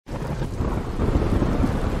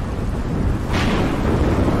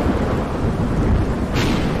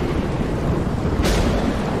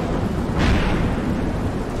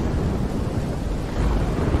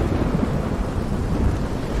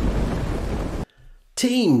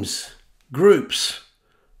Teams, groups,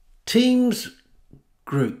 teams,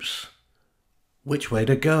 groups. Which way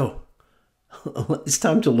to go? It's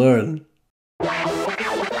time to learn.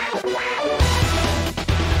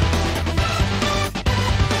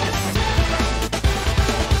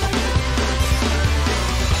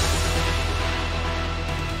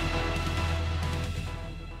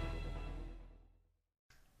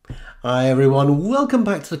 Hi everyone, welcome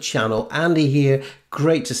back to the channel. Andy here.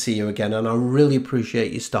 Great to see you again, and I really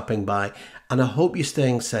appreciate you stopping by, and I hope you're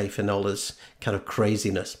staying safe in all this kind of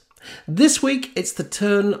craziness. This week it's the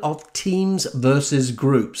turn of teams versus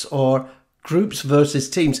groups, or groups versus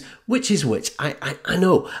teams. Which is which? I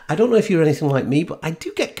know. I don't know if you're anything like me, but I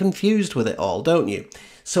do get confused with it all, don't you?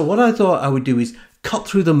 So what I thought I would do is cut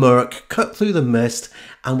through the murk, cut through the mist,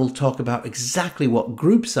 and we'll talk about exactly what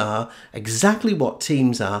groups are, exactly what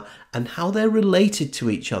teams are, and how they're related to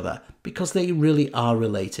each other, because they really are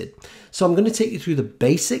related. So I'm going to take you through the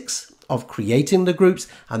basics of creating the groups,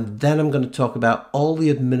 and then I'm going to talk about all the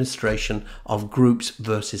administration of groups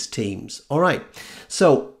versus teams. All right.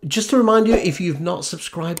 So just to remind you, if you've not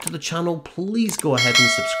subscribed to the channel, please go ahead and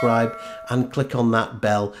subscribe and click on that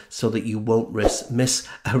bell so that you won't miss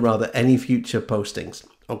any future postings.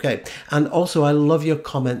 Okay, and also I love your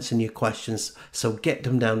comments and your questions, so get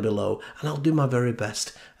them down below and I'll do my very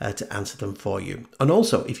best to answer them for you. And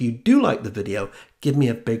also, if you do like the video, give me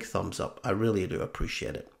a big thumbs up. I really do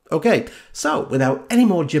appreciate it. Okay, so without any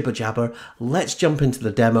more jibber jabber, let's jump into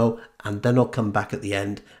the demo, and then I'll come back at the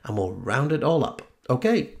end and we'll round it all up.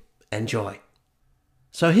 Okay, enjoy.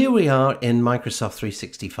 So here we are in Microsoft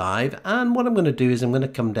 365, and what I'm going to do is I'm going to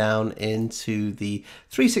come down into the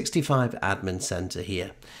 365 Admin Center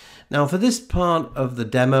here. Now for this part of the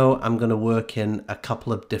demo, I'm going to work in a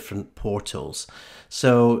couple of different portals.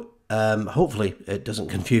 So hopefully it doesn't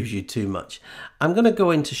confuse you too much. I'm going to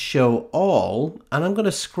go into Show All, and I'm going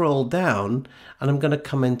to scroll down, and I'm going to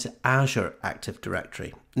come into Azure Active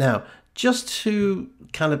Directory. Now, just to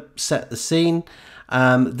kind of set the scene,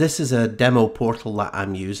 this is a demo portal that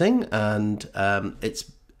I'm using, and it's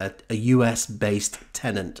a US-based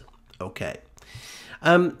tenant. Okay.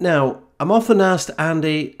 Now, I'm often asked,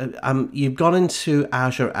 Andy, you've gone into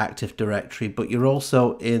Azure Active Directory, but you're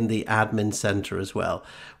also in the Admin Center as well.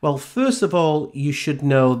 Well, first of all, you should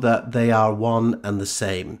know that they are one and the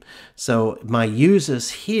same. So my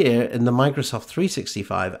users here in the Microsoft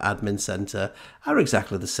 365 Admin Center are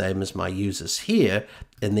exactly the same as my users here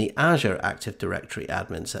in the Azure Active Directory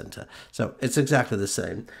Admin Center. So it's exactly the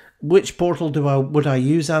same. Which portal would I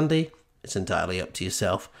use, Andy? It's entirely up to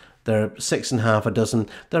yourself. There are 6.5 dozen.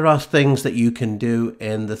 There are things that you can do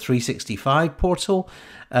in the 365 portal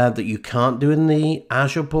that you can't do in the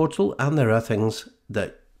Azure portal, and there are things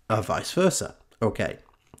that are vice versa. Okay.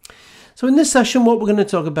 So in this session, what we're going to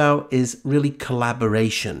talk about is really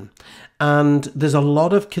collaboration. And there's a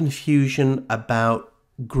lot of confusion about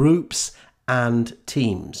groups and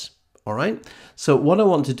teams. All right. So what I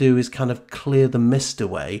want to do is kind of clear the mist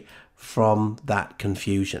away from that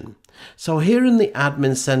confusion. So here in the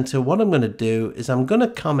Admin Center, what I'm going to do is I'm going to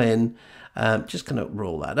come in, just going to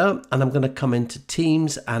roll that up, and I'm going to come into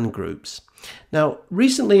Teams and Groups. Now,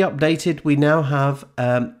 recently updated, we now have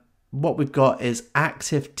what we've got is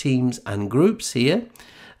active teams and groups here.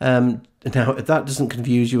 Now, if that doesn't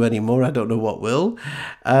confuse you anymore, I don't know what will.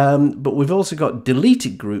 But we've also got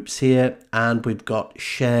deleted groups here, and we've got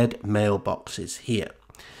shared mailboxes here.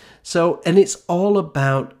 So, and it's all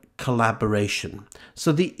about collaboration.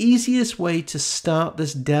 So the easiest way to start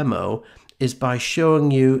this demo is by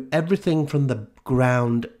showing you everything from the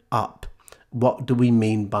ground up. What do we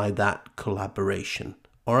mean by that collaboration?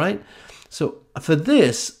 All right. So for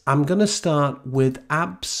this, I'm going to start with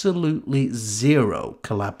absolutely zero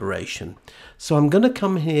collaboration. So I'm going to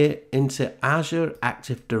come here into Azure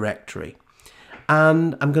Active Directory,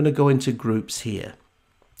 and I'm going to go into groups here.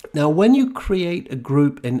 Now, when you create a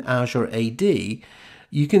group in Azure AD,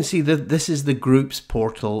 you can see that this is the groups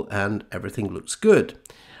portal and everything looks good.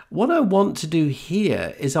 What I want to do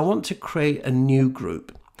here is I want to create a new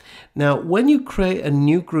group. Now, when you create a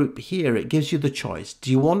new group here, it gives you the choice.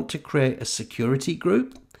 Do you want to create a security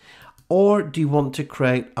group, or do you want to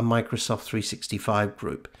create a Microsoft 365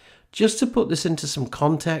 group? Just to put this into some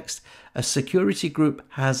context, a security group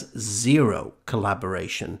has zero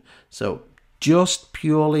collaboration. So just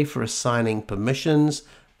purely for assigning permissions,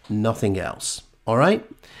 nothing else. All right.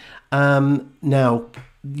 Now,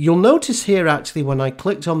 you'll notice here, actually, when I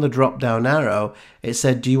clicked on the drop down arrow, it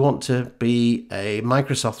said, do you want to be a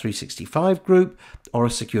Microsoft 365 group or a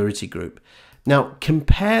security group? Now,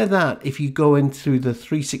 compare that if you go in through the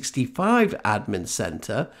 365 Admin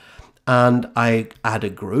Center and I add a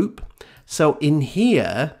group. So in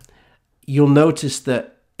here, you'll notice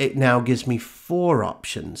that it now gives me 4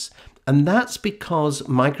 options. And that's because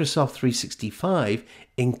Microsoft 365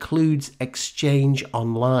 includes Exchange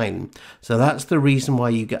Online. So that's the reason why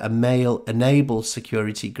you get a mail-enabled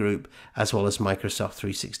security group as well as Microsoft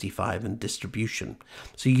 365 and distribution.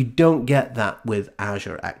 So you don't get that with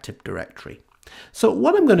Azure Active Directory. So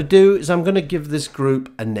what I'm going to do is I'm going to give this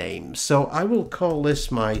group a name. So I will call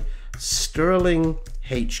this my Sterling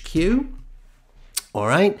HQ. All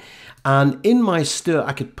right. And in my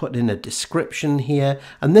I could put in a description here,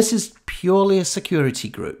 and this is purely a security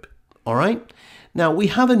group. All right. Now we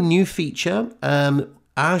have a new feature.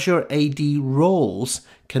 Azure AD roles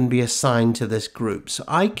can be assigned to this group. So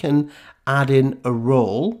I can add in a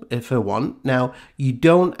role if I want. Now you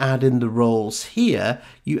don't add in the roles here,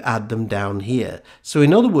 you add them down here. So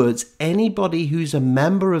in other words, anybody who's a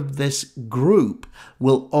member of this group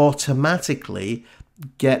will automatically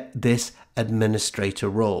get this administrator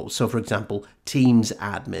role. So for example, Teams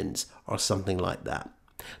admins or something like that.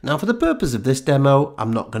 Now for the purpose of this demo,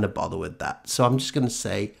 I'm not going to bother with that. So I'm just going to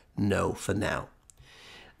say no for now.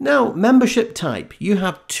 Now, membership type. You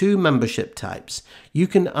have 2 membership types. You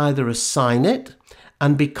can either assign it,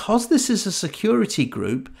 and because this is a security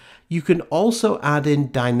group, you can also add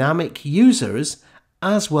in dynamic users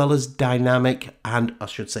as well as dynamic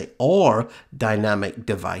or dynamic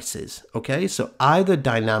devices. Okay, so either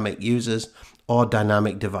dynamic users or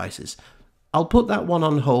dynamic devices. I'll put that one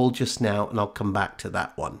on hold just now and I'll come back to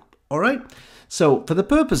that one. All right, so for the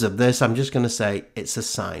purpose of this, I'm just going to say it's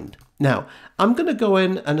assigned. Now, I'm going to go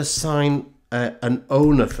in and assign an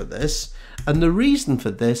owner for this. And the reason for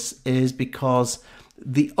this is because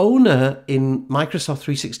the owner in Microsoft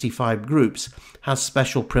 365 groups has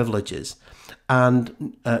special privileges,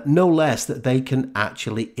 and no less that they can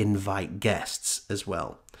actually invite guests as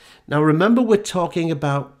well. Now, remember, we're talking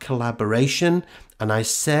about collaboration, and I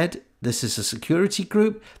said this is a security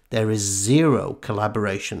group. There is 0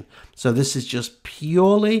 collaboration. So this is just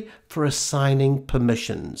purely for assigning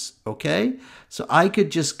permissions, okay? So I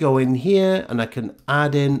could just go in here and I can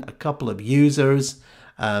add in a couple of users.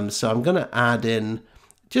 So I'm going to add in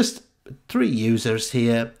just 3 users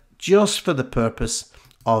here just for the purpose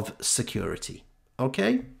of security,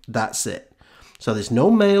 okay? That's it. So there's no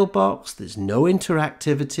mailbox, there's no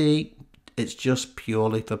interactivity. It's just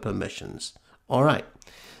purely for permissions. All right.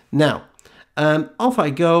 Now, off I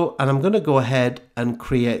go, and I'm going to go ahead and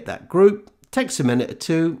create that group. Takes a minute or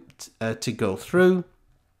 2 to go through.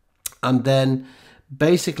 And then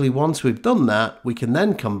basically once we've done that, we can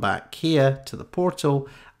then come back here to the portal.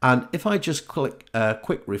 And if I just click a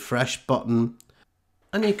quick refresh button,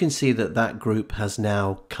 and you can see that that group has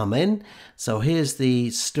now come in. So here's the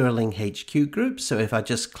Sterling HQ group. So if I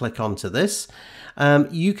just click onto this,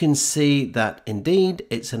 you can see that indeed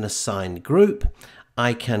it's an assigned group.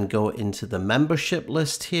 I can go into the membership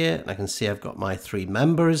list here, and I can see I've got my 3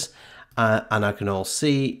 members, and I can all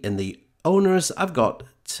see in the owners, I've got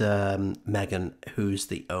Megan, who's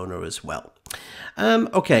the owner as well.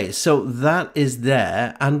 Okay, so that is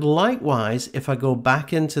there. And likewise, if I go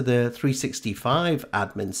back into the 365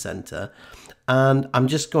 admin center, and I'm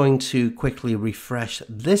just going to quickly refresh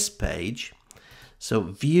this page. So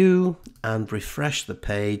view and refresh the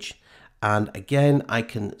page. And again, I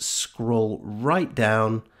can scroll right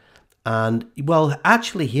down, and well,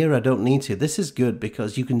 actually here I don't need to. This is good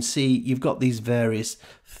because you can see you've got these various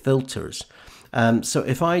filters. So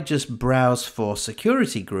if I just browse for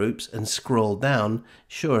security groups and scroll down,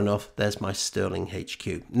 sure enough, there's my Sterling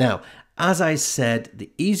HQ. Now, as I said,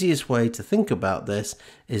 the easiest way to think about this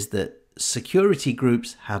is that security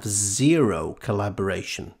groups have 0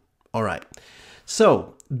 collaboration. All right.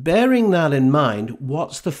 So bearing that in mind,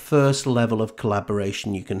 what's the first level of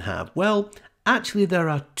collaboration you can have? Well, actually, there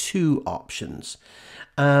are 2 options.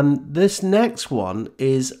 This next one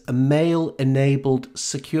is a mail-enabled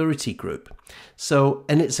security group. So,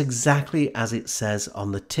 and it's exactly as it says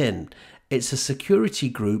on the tin. It's a security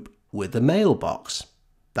group with a mailbox.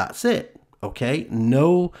 That's it. Okay,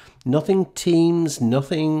 nothing Teams,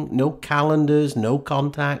 no calendars, no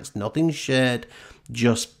contacts, nothing shared,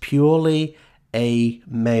 just purely a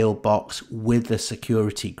mailbox with a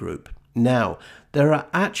security group. Now, there are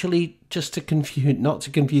actually, just to not to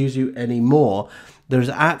confuse you anymore, there's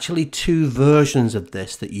actually 2 versions of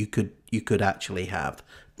this that you could actually have.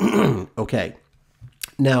 Okay.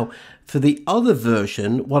 Now, for the other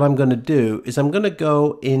version, what I'm going to do is I'm going to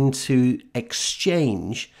go into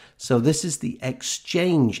Exchange. So this is the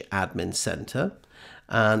Exchange Admin Center,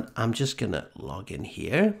 and I'm just going to log in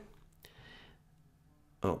here.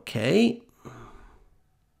 Okay.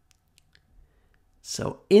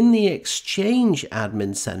 So in the Exchange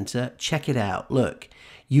Admin Center, check it out. Look,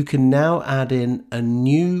 you can now add in a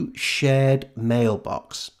new shared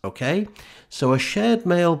mailbox, okay? So a shared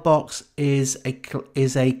mailbox is a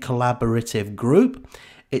collaborative group.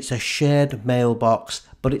 It's a shared mailbox,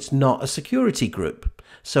 but it's not a security group.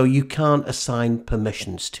 So you can't assign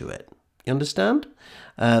permissions to it. You understand?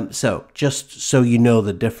 So just so you know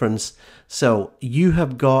the difference. So you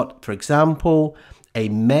have got, for example, a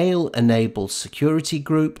mail-enabled security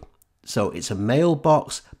group. So it's a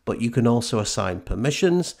mailbox, but you can also assign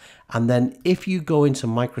permissions. And then if you go into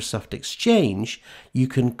Microsoft Exchange, you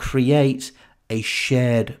can create a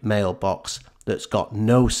shared mailbox that's got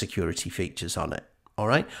no security features on it. All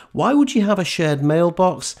right. Why would you have a shared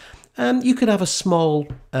mailbox? You could have a small,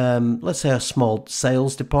 let's say a small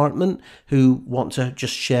sales department who want to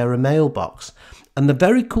just share a mailbox. And the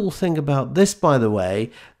very cool thing about this, by the way,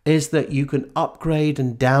 is that you can upgrade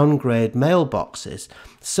and downgrade mailboxes.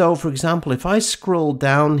 So for example, if I scroll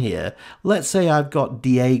down here, let's say I've got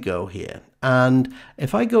Diego here. And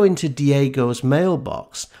if I go into Diego's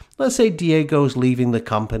mailbox, let's say Diego's leaving the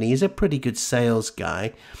company. He's a pretty good sales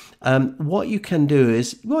guy. What you can do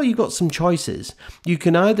is, well, you've got some choices. You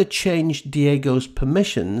can either change Diego's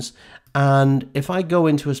permissions, and if I go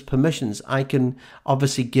into his permissions, I can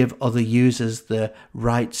obviously give other users the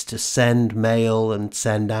rights to send mail and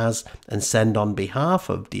send as and send on behalf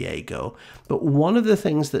of Diego. But one of the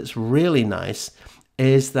things that's really nice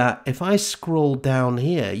is that if I scroll down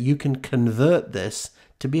here, you can convert this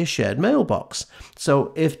to be a shared mailbox.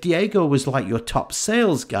 So if Diego was like your top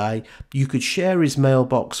sales guy, you could share his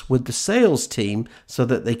mailbox with the sales team so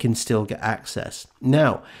that they can still get access.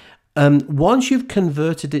 Now, once you've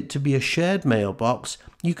converted it to be a shared mailbox,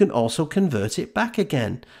 you can also convert it back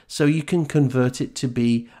again. So you can convert it to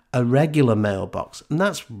be a regular mailbox. And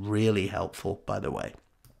that's really helpful, by the way.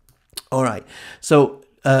 All right. So,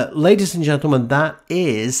 ladies and gentlemen, that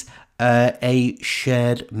is a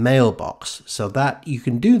shared mailbox. So that you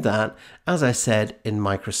can do that, as I said, in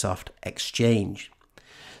Microsoft Exchange.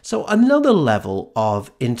 So another level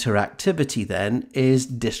of interactivity then is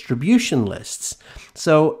distribution lists.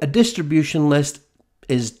 So a distribution list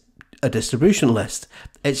is a distribution list.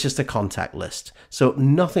 It's just a contact list. So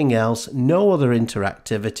nothing else, no other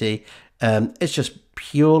interactivity. It's just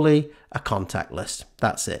purely a contact list.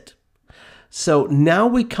 That's it. So now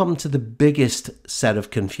we come to the biggest set of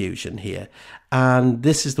confusion here. And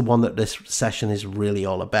this is the one that this session is really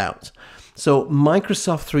all about. So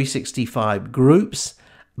Microsoft 365 groups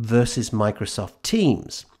versus Microsoft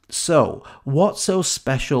Teams. So what's so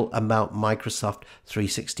special about Microsoft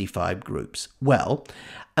 365 groups? Well,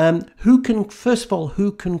 first of all,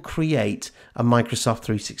 who can create a Microsoft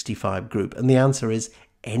 365 group? And the answer is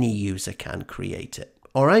any user can create it.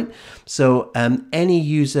 All right. So any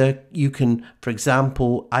user, you can, for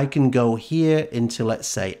example, I can go here into, let's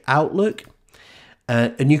say, Outlook,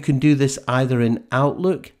 and you can do this either in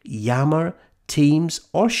Outlook, Yammer, Teams,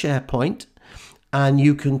 or SharePoint, and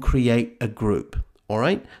you can create a group. All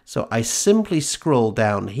right. So I simply scroll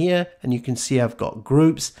down here and you can see I've got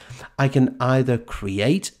groups. I can either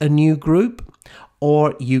create a new group,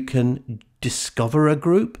 or you can discover a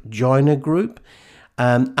group, join a group,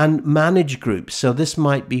 and manage groups. So this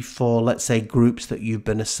might be for, let's say, groups that you've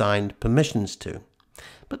been assigned permissions to.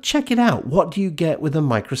 But check it out. What do you get with a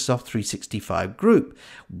Microsoft 365 group?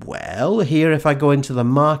 Well, here, if I go into the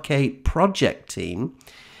Mark 8 project team,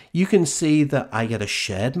 you can see that I get a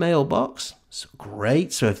shared mailbox. So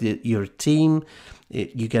great. So if you're a team,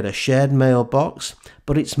 you get a shared mailbox,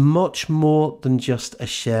 but it's much more than just a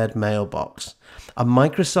shared mailbox. A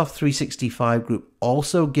Microsoft 365 group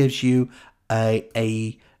also gives you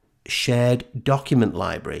a shared document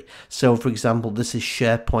library. So for example, this is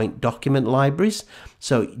SharePoint document libraries.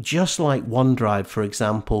 So just like OneDrive, for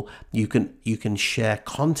example, you can share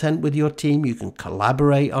content with your team, you can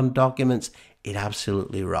collaborate on documents. It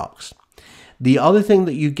absolutely rocks. The other thing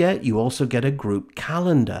that you also get a group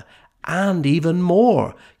calendar, and even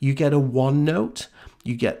more. You get a OneNote,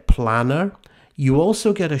 you get Planner, you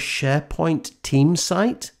also get a SharePoint team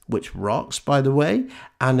site, which rocks, by the way,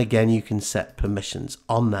 and again, you can set permissions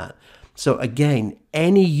on that. So again,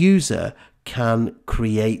 any user can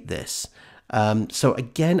create this. So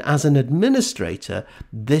again, as an administrator,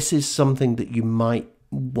 this is something that you might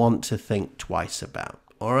want to think twice about.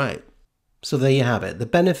 All right. So there you have it, the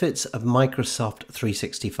benefits of Microsoft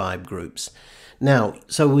 365 groups. Now,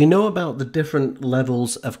 so we know about the different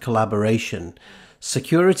levels of collaboration.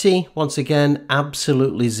 Security, once again,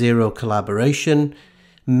 absolutely zero collaboration.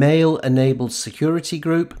 Mail-enabled security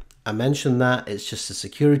group, I mentioned that, it's just a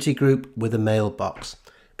security group with a mailbox.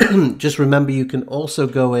 Just remember, you can also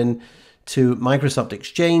go in to Microsoft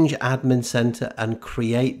Exchange Admin Center and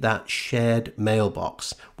create that shared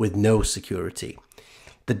mailbox with no security.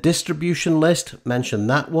 The distribution list, mention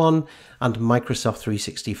that one, and Microsoft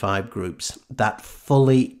 365 groups, that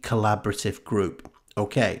fully collaborative group.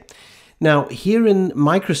 Okay. Now, here in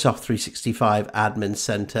Microsoft 365 Admin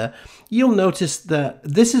Center, you'll notice that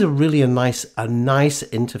this is a nice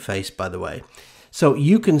interface, by the way. So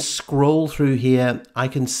you can scroll through here. I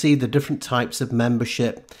can see the different types of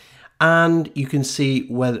membership, and you can see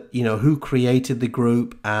whether, who created the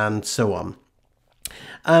group and so on.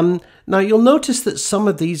 Now, you'll notice that some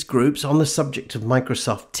of these groups, on the subject of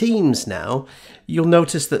Microsoft Teams now, you'll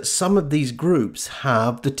notice that some of these groups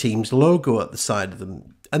have the Teams logo at the side of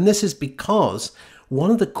them. And this is because one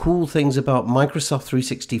of the cool things about Microsoft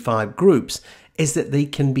 365 groups is that they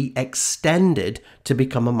can be extended to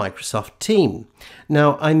become a Microsoft team.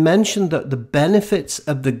 Now, I mentioned that the benefits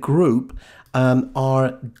of the group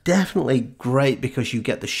are definitely great because you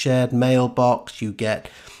get the shared mailbox, you get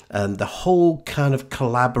the whole kind of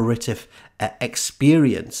collaborative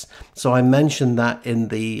experience. So I mentioned that in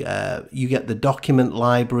the you get the document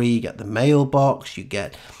library, you get the mailbox, you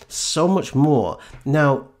get so much more.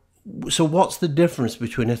 Now, so what's the difference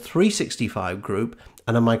between a 365 group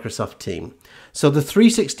and a Microsoft team? So the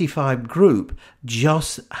 365 group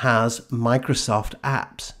just has Microsoft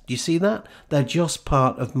apps. Do you see that? They're just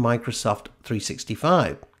part of Microsoft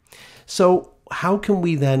 365. So how can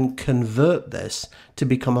we then convert this to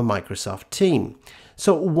become a Microsoft team?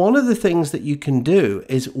 So one of the things that you can do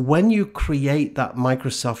is when you create that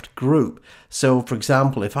Microsoft group. So for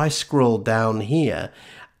example, if I scroll down here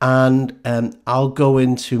and I'll go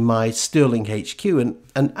into my Sterling HQ,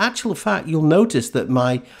 and actual fact, you'll notice that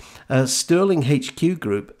my Sterling HQ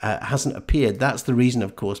group hasn't appeared. That's the reason,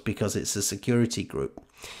 of course, because it's a security group.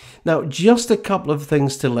 Now, just a couple of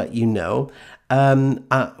things to let you know.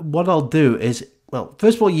 What I'll do is, well,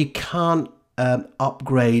 first of all, you can't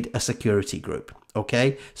upgrade a security group.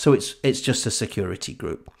 Okay, so it's just a security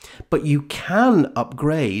group, but you can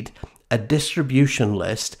upgrade a distribution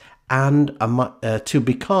list and to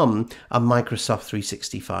become a Microsoft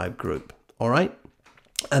 365 group. All right,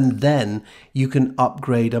 and then you can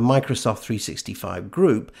upgrade a Microsoft 365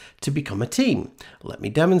 group to become a team. Let me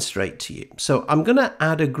demonstrate to you. So I'm going to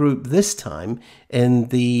add a group this time in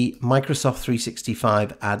the Microsoft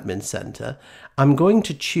 365 Admin Center. I'm going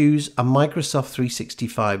to choose a Microsoft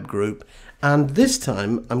 365 group, and this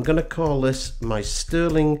time I'm going to call this my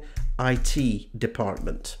Sterling IT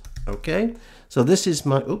department. Okay, so this is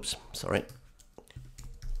my,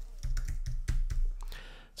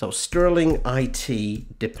 So Sterling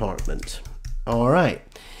IT department. All right.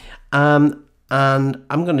 And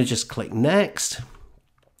I'm going to just click next.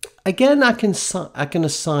 Again, I can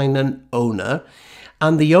assign an owner,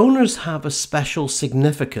 and the owners have a special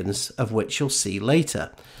significance of which you'll see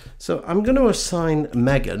later. So I'm going to assign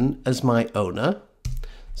Megan as my owner.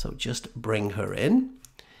 So just bring her in,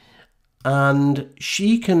 and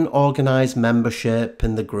she can organize membership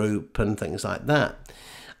in the group and things like that.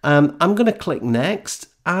 I'm going to click next,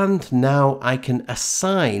 and now I can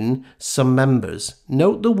assign some members.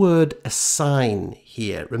 Note the word assign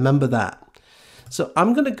here. Remember that. So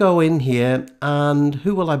I'm going to go in here, and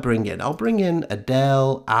who will I bring in? I'll bring in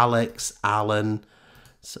Adele, Alex, Alan.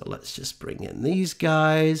 So let's just bring in these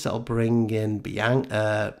guys. I'll bring in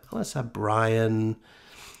Bianca. Let's have Brian.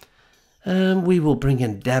 We will bring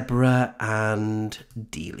in Deborah and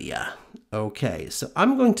Delia. Okay, so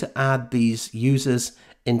I'm going to add these users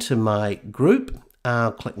into my group.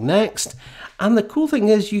 I'll click next. And the cool thing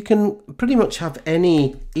is you can pretty much have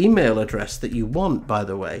any email address that you want, by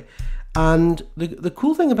the way. And the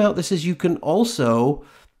cool thing about this is you can also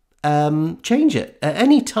change it. At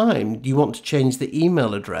any time you want to change the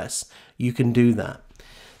email address, you can do that.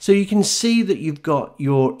 So you can see that you've got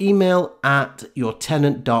your email at your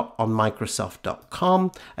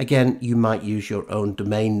tenant.onmicrosoft.com. Again, you might use your own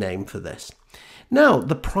domain name for this. Now,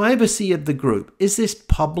 the privacy of the group, is this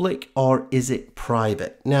public or is it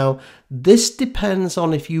private? Now, this depends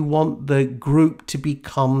on if you want the group to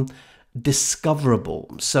become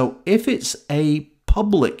discoverable. So if it's a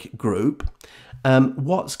public group,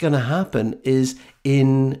 what's going to happen is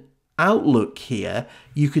in Outlook here,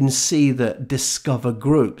 you can see that discover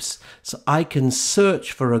groups. So I can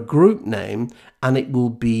search for a group name and it will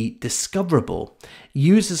be discoverable.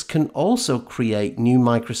 Users can also create new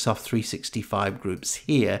Microsoft 365 groups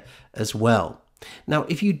here as well. Now,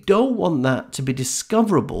 if you don't want that to be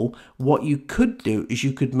discoverable, what you could do is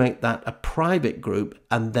you could make that a private group,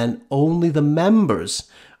 and then only the members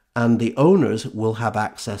and the owners will have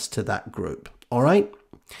access to that group. All right.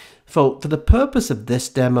 So for the purpose of this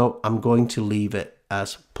demo, I'm going to leave it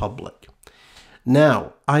as public.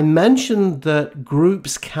 Now, I mentioned that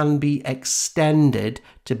groups can be extended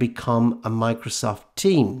to become a Microsoft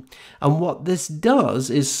team. And what this does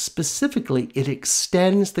is specifically it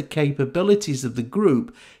extends the capabilities of the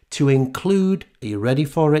group to include, are you ready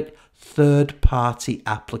for it, third-party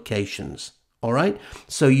applications. All right,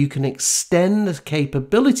 so you can extend the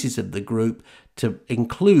capabilities of the group to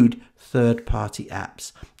include third-party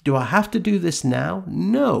apps. Do I have to do this now?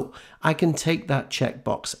 No, I can take that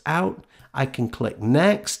checkbox out. I can click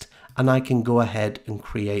next and I can go ahead and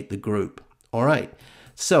create the group. All right,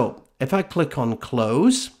 so if I click on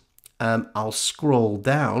close, I'll scroll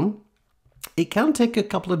down. It can take a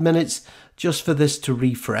couple of minutes just for this to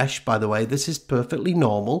refresh. By the way, this is perfectly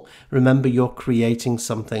normal. Remember, you're creating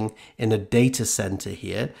something in a data center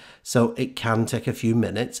here, so it can take a few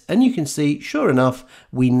minutes. And you can see, sure enough,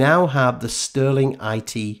 we now have the Sterling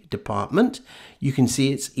IT department. You can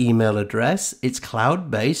see its email address. It's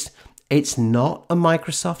cloud-based. It's not a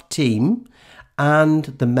Microsoft team, and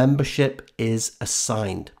the membership is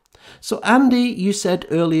assigned. So Andy, you said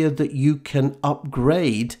earlier that you can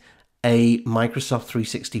upgrade a Microsoft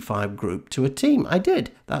 365 group to a team. I did,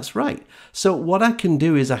 that's right. So what I can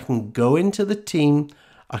do is I can go into the team,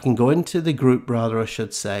 I can go into the group rather, I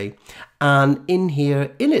should say, and in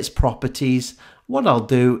here, in its properties, what I'll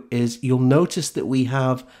do is you'll notice that we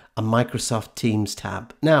have a Microsoft Teams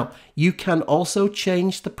tab. Now, you can also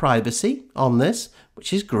change the privacy on this,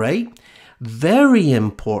 which is great. Very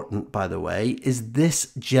important, by the way, is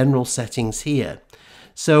this general settings here.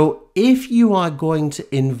 So if you are going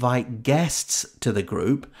to invite guests to the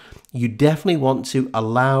group, you definitely want to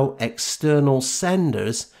allow external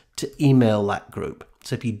senders to email that group.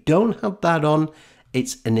 So if you don't have that on,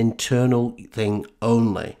 it's an internal thing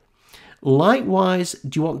only. Likewise,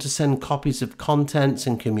 do you want to send copies of contents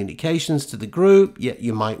and communications to the group? Yeah,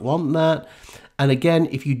 you might want that. And again,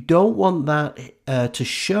 if you don't want that to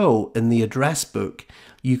show in the address book,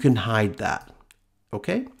 you can hide that.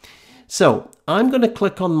 Okay? So I'm going to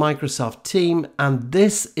click on Microsoft Team, and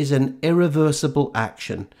this is an irreversible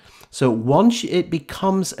action. So once it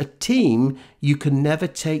becomes a team, you can never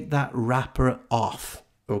take that wrapper off.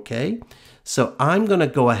 Okay? So I'm going to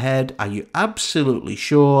go ahead. Are you absolutely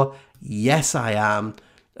sure? Yes, I am.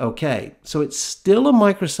 Okay, so it's still a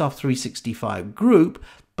Microsoft 365 group,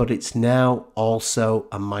 but it's now also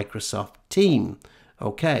a Microsoft team.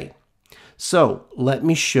 Okay, so let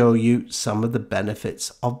me show you some of the benefits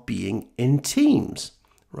of being in Teams,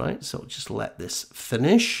 right? So just let this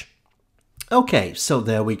finish. Okay, so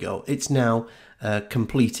there we go. It's now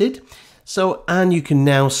completed. So, and you can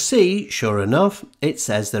now see, sure enough, it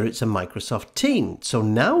says that it's a Microsoft team. So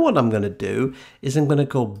now what I'm going to do is I'm going to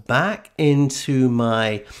go back into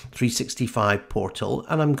my 365 portal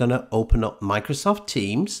and I'm going to open up Microsoft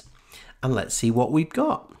Teams and let's see what we've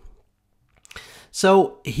got.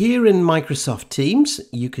 So here in Microsoft Teams,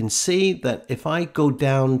 you can see that if I go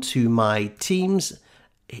down to my Teams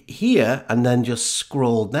here and then just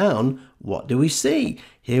scroll down, what do we see?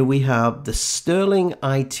 Here we have the Sterling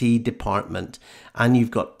IT department, and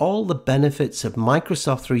you've got all the benefits of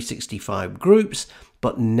Microsoft 365 groups,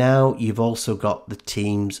 but now you've also got the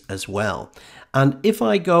teams as well. And if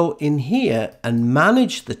I go in here and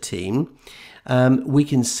manage the team, we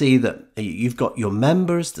can see that you've got your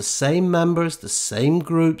members, the same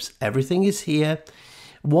groups, everything is here.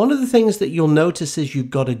 One of the things that you'll notice is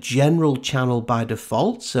you've got a general channel by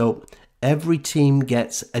default. So every team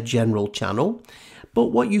gets a general channel. But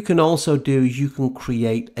what you can also do is you can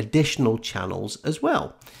create additional channels as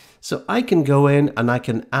well. So I can go in and I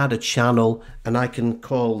can add a channel and I can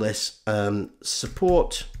call this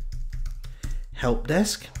support help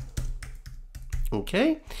desk.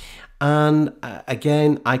 Okay. And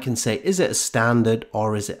again, I can say, is it a standard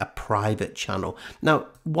or is it a private channel? Now,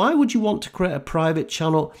 why would you want to create a private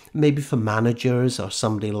channel? Maybe for managers or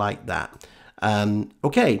somebody like that.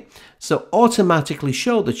 Okay, so automatically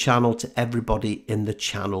show the channel to everybody in the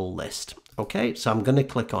channel list. Okay, so I'm going to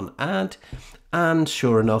click on add, and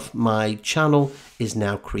sure enough, my channel is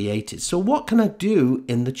now created. So what can I do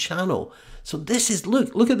in the channel? So this is,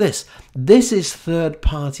 look at this. This is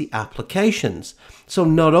third-party applications. So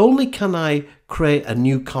not only can I create a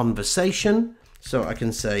new conversation, so I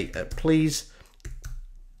can say, please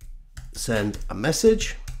send a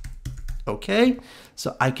message. Okay,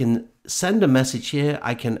 so I can send a message here.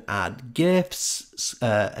 I can add GIFs,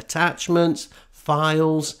 attachments,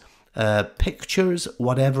 files, pictures,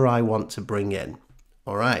 whatever I want to bring in.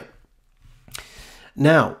 All right.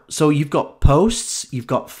 Now, so you've got posts, you've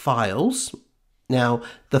got files. Now,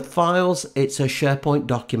 the files, it's a SharePoint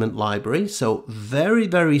document library, so very,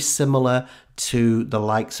 very similar to the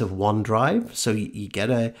likes of OneDrive. So you get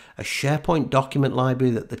a SharePoint document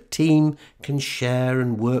library that the team can share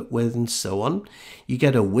and work with and so on. You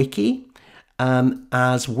get a wiki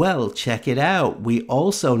as well. Check it out. We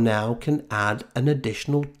also now can add an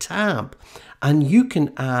additional tab. And you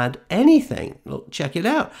can add anything. Look, check it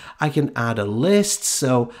out. I can add a list.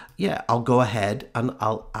 So yeah, I'll go ahead and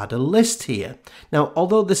I'll add a list here. Now,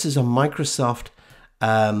 although this is a Microsoft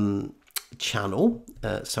channel,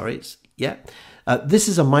 this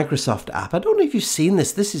is a Microsoft app. I don't know if you've seen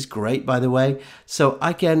this. This is great, by the way. So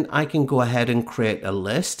I can go ahead and create a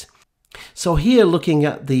list. So here, looking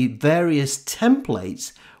at the various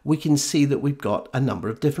templates, we can see that we've got a number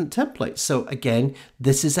of different templates. So again,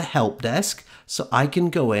 this is a help desk. So I can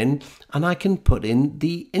go in and I can put in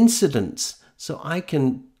the incidents. So I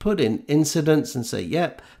can put in incidents and say,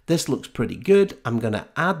 yep, this looks pretty good. I'm going to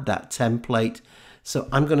add that template. So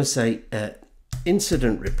I'm going to say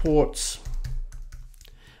incident reports.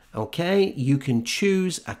 Okay, you can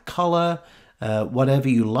choose a color, whatever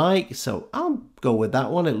you like. So I'll go with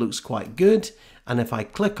that one. It looks quite good. And if I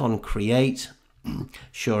click on create,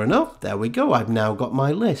 sure enough, there we go. I've now got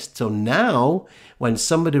my list. So now when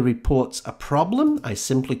somebody reports a problem, I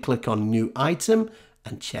simply click on new item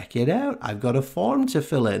and check it out. I've got a form to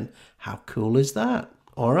fill in. How cool is that?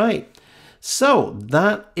 All right. So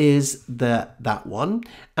that is that one.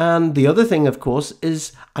 And the other thing, of course,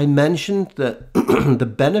 is I mentioned that the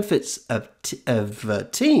benefits of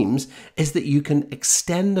Teams is that you can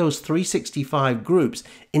extend those 365 groups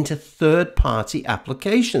into third-party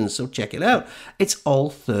applications. So check it out. It's all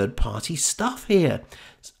third-party stuff here.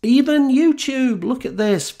 Even YouTube, look at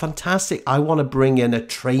this, fantastic. I want to bring in a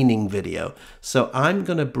training video. So I'm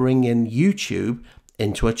going to bring in YouTube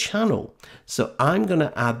into a channel. So I'm going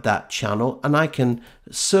to add that channel and I can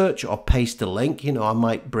search or paste a link. You know, I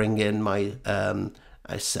might bring in my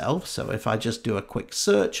myself. So if I just do a quick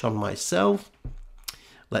search on myself,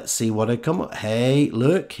 let's see what I come up. Hey,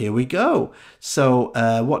 look, here we go. So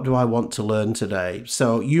what do I want to learn today?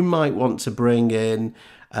 So you might want to bring in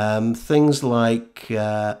things like,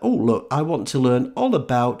 oh, look, I want to learn all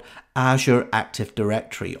about Azure Active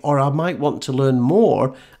Directory, or I might want to learn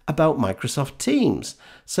more about Microsoft Teams.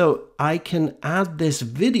 So I can add this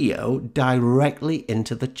video directly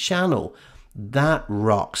into the channel. That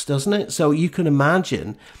rocks, doesn't it? So you can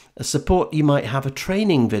imagine a support, you might have a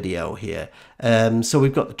training video here. So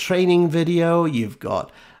we've got the training video, you've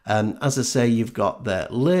got, as I say, you've got the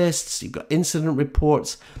lists, you've got incident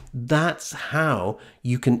reports. That's how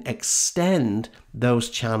you can extend those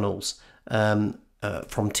channels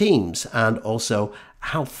from Teams, and also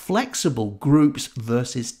how flexible groups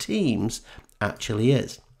versus teams actually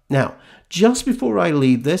is. Now, just before I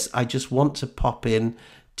leave this, I just want to pop in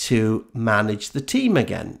to manage the team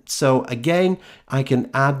again. So again, I can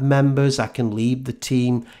add members, I can leave the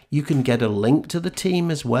team. You can get a link to the team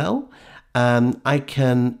as well. I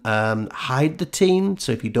can hide the team,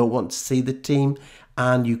 so if you don't want to see the team,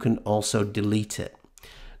 and you can also delete it.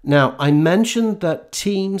 Now, I mentioned that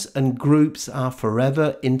teams and groups are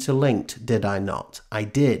forever interlinked, did I not? I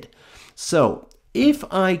did. So if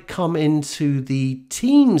I come into the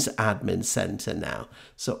Teams Admin Center now,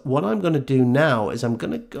 so what I'm going to do now is I'm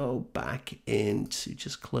going to go back into,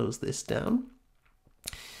 just close this down.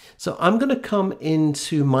 So I'm going to come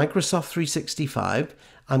into Microsoft 365.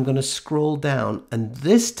 I'm going to scroll down, and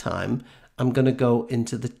this time I'm going to go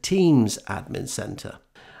into the Teams Admin Center.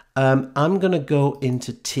 I'm going to go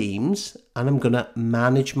into Teams and I'm going to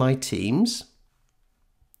manage my teams.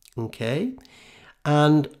 Okay.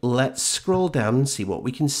 And let's scroll down and see what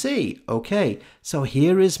we can see. Okay. So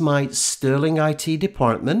here is my Sterling IT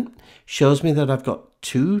department. Shows me that I've got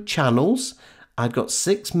 2 channels. I've got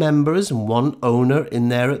 6 members and 1 owner in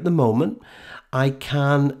there at the moment. I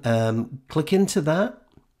can click into that.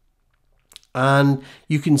 And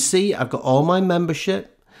you can see I've got all my membership.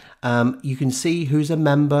 You can see who's a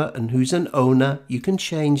member and who's an owner. You can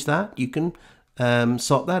change that. You can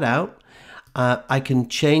sort that out. I can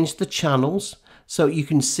change the channels. So you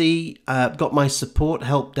can see I've got my support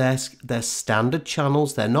help desk. They're standard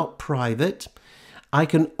channels. They're not private. I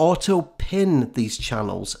can auto pin these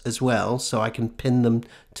channels as well. So I can pin them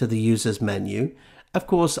to the users menu. Of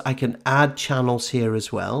course, I can add channels here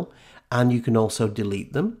as well. And you can also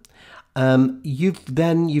delete them.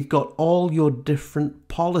 You've got all your different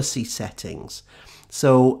policy settings.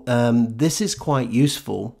 So this is quite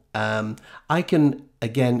useful. I can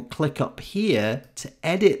again click up here to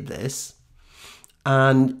edit this,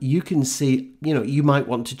 and you can see, you know, you might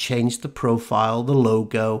want to change the profile, the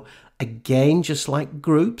logo. Again, just like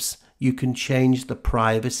groups, you can change the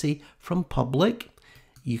privacy from public.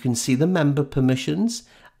 You can see the member permissions.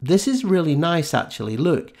 This is really nice, actually.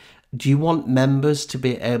 Look, do you want members to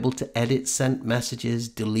be able to edit sent messages,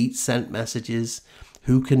 delete sent messages,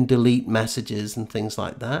 who can delete messages and things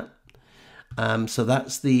like that? So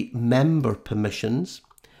that's the member permissions.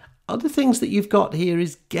 Other things that you've got here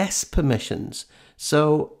is guest permissions.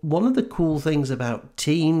 So one of the cool things about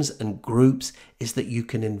teams and groups is that you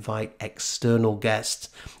can invite external guests.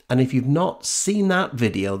 And if you've not seen that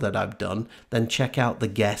video that I've done, then check out the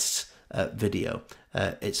guests video.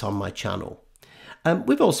 It's on my channel.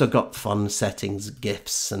 We've also got fun settings,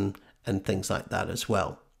 GIFs and things like that as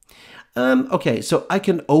well. Okay, so I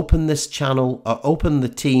can open this channel or open the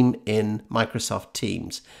team in Microsoft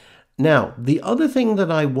Teams. Now, the other thing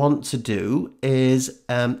that I want to do is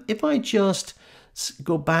if I just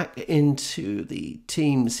go back into the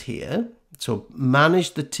teams here, so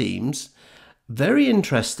manage the teams. Very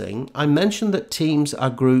interesting. I mentioned that teams are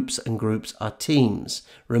groups and groups are teams.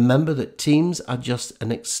 Remember that teams are just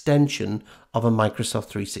an extension of a Microsoft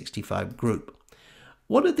 365 group.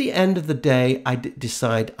 What at the end of the day, I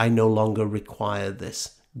decide I no longer require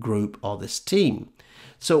this group or this team.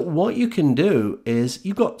 So what you can do is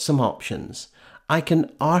you've got some options. I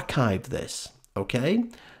can archive this, okay?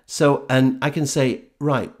 So, and I can say,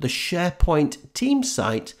 right, the SharePoint team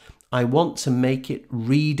site, I want to make it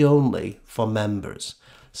read-only for members.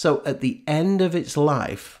 So at the end of its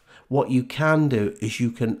life, what you can do is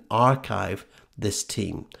you can archive this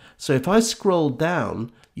team. So if I scroll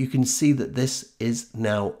down, you can see that this is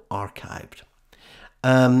now archived.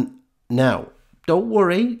 Now, don't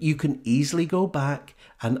worry, you can easily go back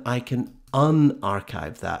and I can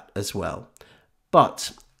unarchive that as well.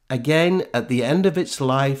 But again, at the end of its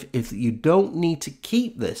life, if you don't need to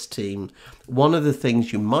keep this team, one of the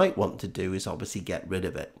things you might want to do is obviously get rid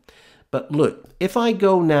of it. But look, if I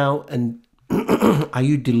go now and are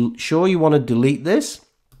you sure you want to delete this?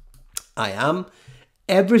 I am.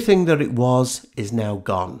 Everything that it was is now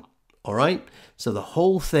gone. All right. So the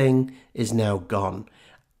whole thing is now gone.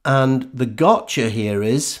 And the gotcha here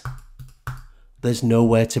is there's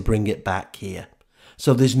nowhere to bring it back here.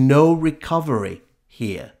 So there's no recovery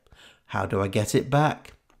here. How do I get it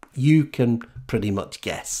back? You can pretty much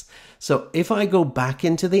guess. So if I go back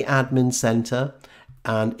into the admin center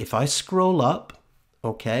and if I scroll up,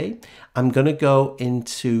 okay, I'm going to go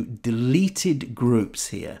into deleted groups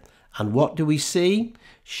here. And what do we see?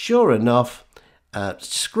 Sure enough,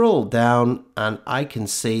 scroll down and I can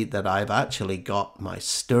see that I've actually got my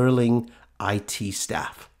Sterling IT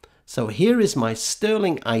staff. So here is my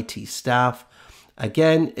Sterling IT staff.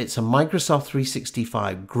 Again, it's a Microsoft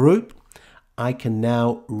 365 group. I can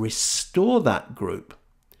now restore that group.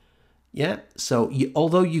 Yeah, so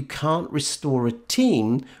although you can't restore a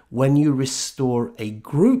team, when you restore a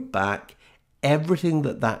group back, everything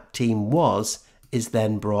that that team was is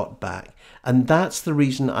then brought back. And that's the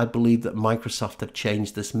reason I believe that Microsoft have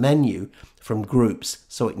changed this menu from groups.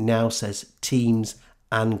 So it now says teams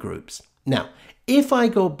and groups. Now, if I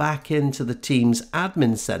go back into the Teams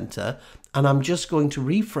admin center and I'm just going to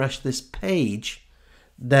refresh this page,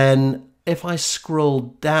 then if I scroll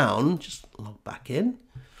down, just log back in.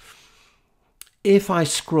 If I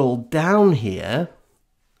scroll down here,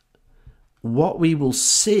 what we will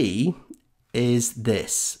see is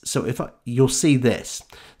this. So you'll see this.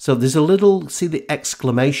 So there's a little, see the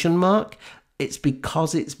exclamation mark? It's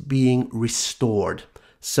because it's being restored.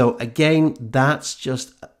 So again, that's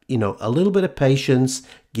just, a little bit of patience,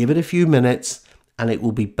 give it a few minutes, and it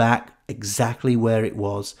will be back exactly where it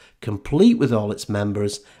was, complete with all its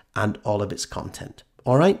members and all of its content.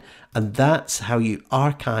 All right. And that's how you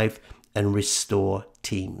archive and restore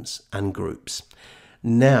teams and groups.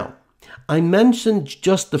 Now, I mentioned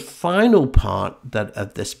just the final part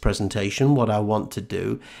of this presentation. What I want to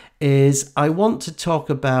do is I want to talk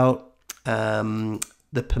about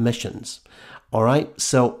the permissions. All right.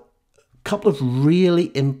 So a couple of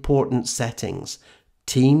really important settings.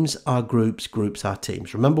 Teams are groups, groups are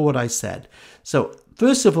teams. Remember what I said. So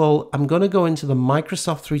first of all, I'm going to go into the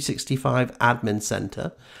Microsoft 365 Admin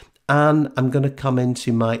Center and I'm going to come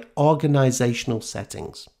into my organizational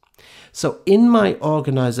settings. So in my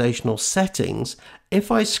organizational settings,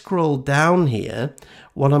 if I scroll down here,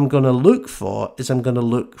 what I'm going to look for is I'm going to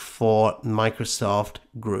look for Microsoft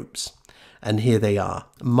groups. And here they are,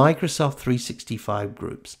 Microsoft 365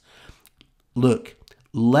 groups. Look,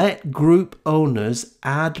 let group owners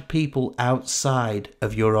add people outside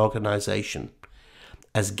of your organization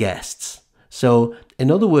as guests. So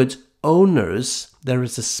in other words, owners, there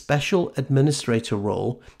is a special administrator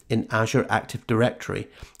role in Azure Active Directory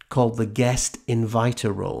called the guest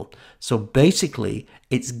inviter role. So basically,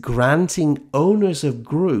 it's granting owners of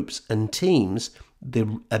groups and teams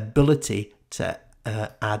the ability to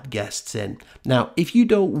add guests in. Now, if you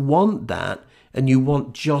don't want that and you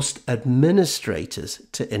want just administrators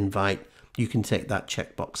to invite, you can take that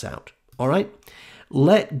checkbox out. All right.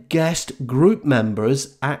 Let guest group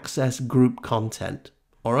members access group content.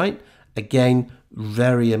 All right. Again,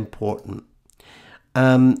 very important.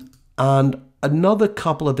 And another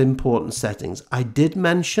couple of important settings. I did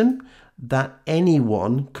mention that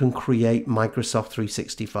anyone can create Microsoft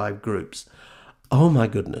 365 groups. Oh my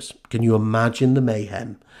goodness, can you imagine the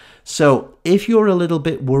mayhem? So if you're a little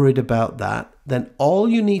bit worried about that, then all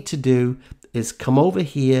you need to do is come over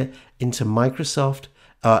here into Microsoft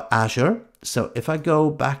Azure. So if I go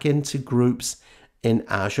back into groups in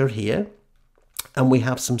Azure here, and we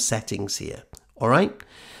have some settings here. All right.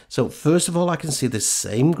 So first of all, I can see the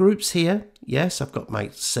same groups here. Yes, I've got my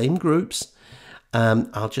same groups.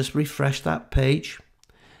 I'll just refresh that page.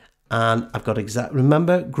 And I've got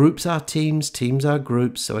remember, groups are teams, teams are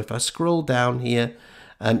groups. So if I scroll down here,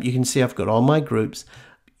 you can see I've got all my groups.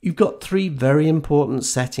 You've got three very important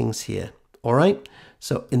settings here. All right.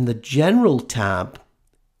 So in the General tab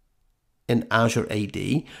in Azure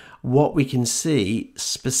AD, what we can see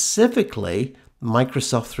specifically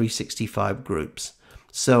Microsoft 365 groups.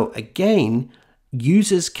 So again,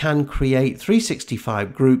 users can create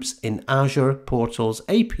 365 groups in Azure Portals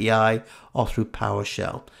API or through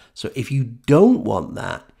PowerShell. So if you don't want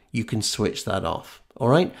that, you can switch that off. All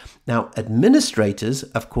right. Now, administrators,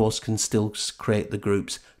 of course, can still create the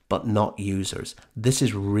groups, but not users. This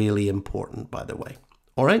is really important, by the way.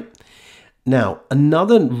 All right. Now,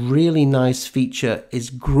 another really nice feature is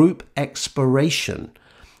group expiration.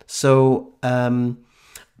 So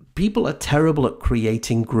people are terrible at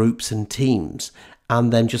creating groups and teams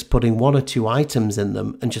and then just putting one or two items in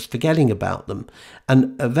them and just forgetting about them.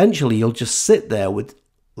 And eventually you'll just sit there with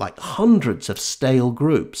like hundreds of stale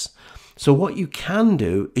groups. So what you can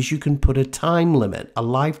do is you can put a time limit, a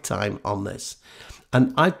lifetime on this.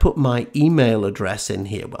 And I put my email address in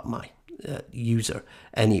here, well, my user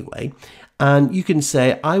anyway. And you can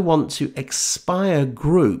say, I want to expire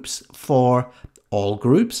groups for all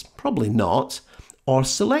groups, probably not, or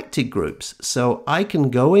selected groups. So I can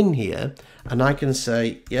go in here and I can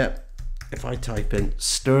say, yeah, if I type in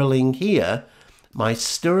Sterling here, my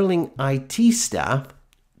Sterling IT staff,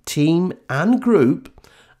 team and group,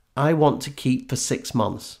 I want to keep for 6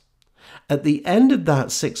 months. At the end of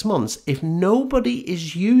that 6 months, if nobody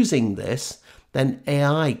is using this, then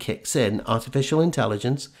AI kicks in, artificial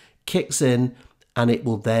intelligence kicks in, and it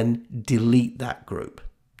will then delete that group.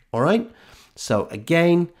 All right. So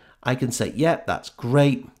again, I can say, yeah, that's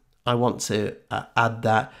great. I want to add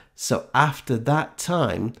that. So after that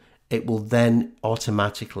time, it will then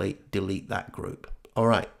automatically delete that group. All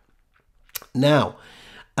right. Now,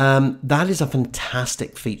 that is a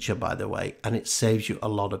fantastic feature, by the way, and it saves you a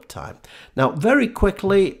lot of time. Now, very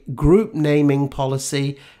quickly, group naming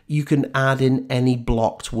policy, you can add in any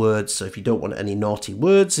blocked words. So if you don't want any naughty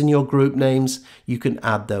words in your group names, you can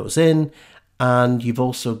add those in. And you've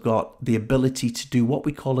also got the ability to do what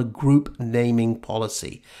we call a group naming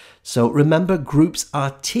policy. So remember, groups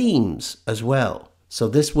are teams as well. So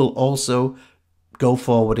this will also go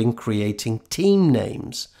forward in creating team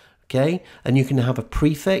names. Okay, and you can have a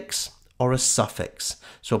prefix or a suffix.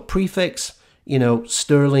 So prefix, you know,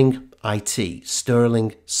 Sterling IT,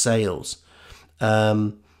 Sterling sales.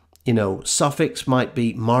 You know, suffix might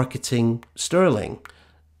be marketing Sterling,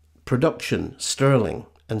 production Sterling,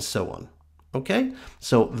 and so on. Okay,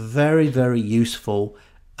 so very, very useful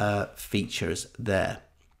features there.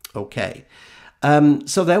 Okay,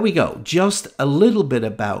 so there we go. Just a little bit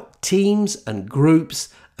about teams and groups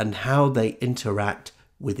and how they interact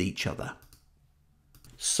with each other.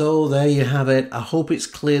 So there you have it. I hope it's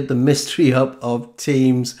cleared the mystery up of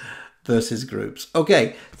teams versus groups.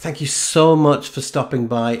 Okay, thank you so much for stopping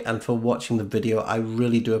by and for watching the video. I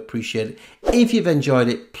really do appreciate it. If you've enjoyed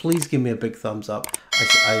it, please give me a big thumbs up.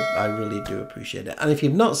 I really do appreciate it. And if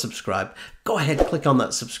you've not subscribed, go ahead, click on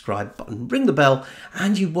that subscribe button, ring the bell,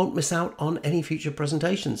 and you won't miss out on any future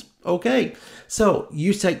presentations. Okay, so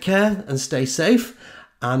you take care and stay safe,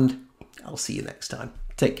 and I'll see you next time.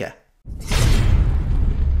 Take care.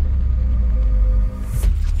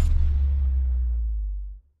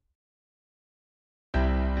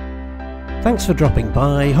 Thanks for dropping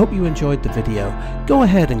by. Hope you enjoyed the video. Go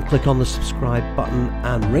ahead and click on the subscribe button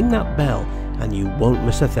and ring that bell, and you won't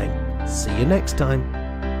miss a thing. See you next time.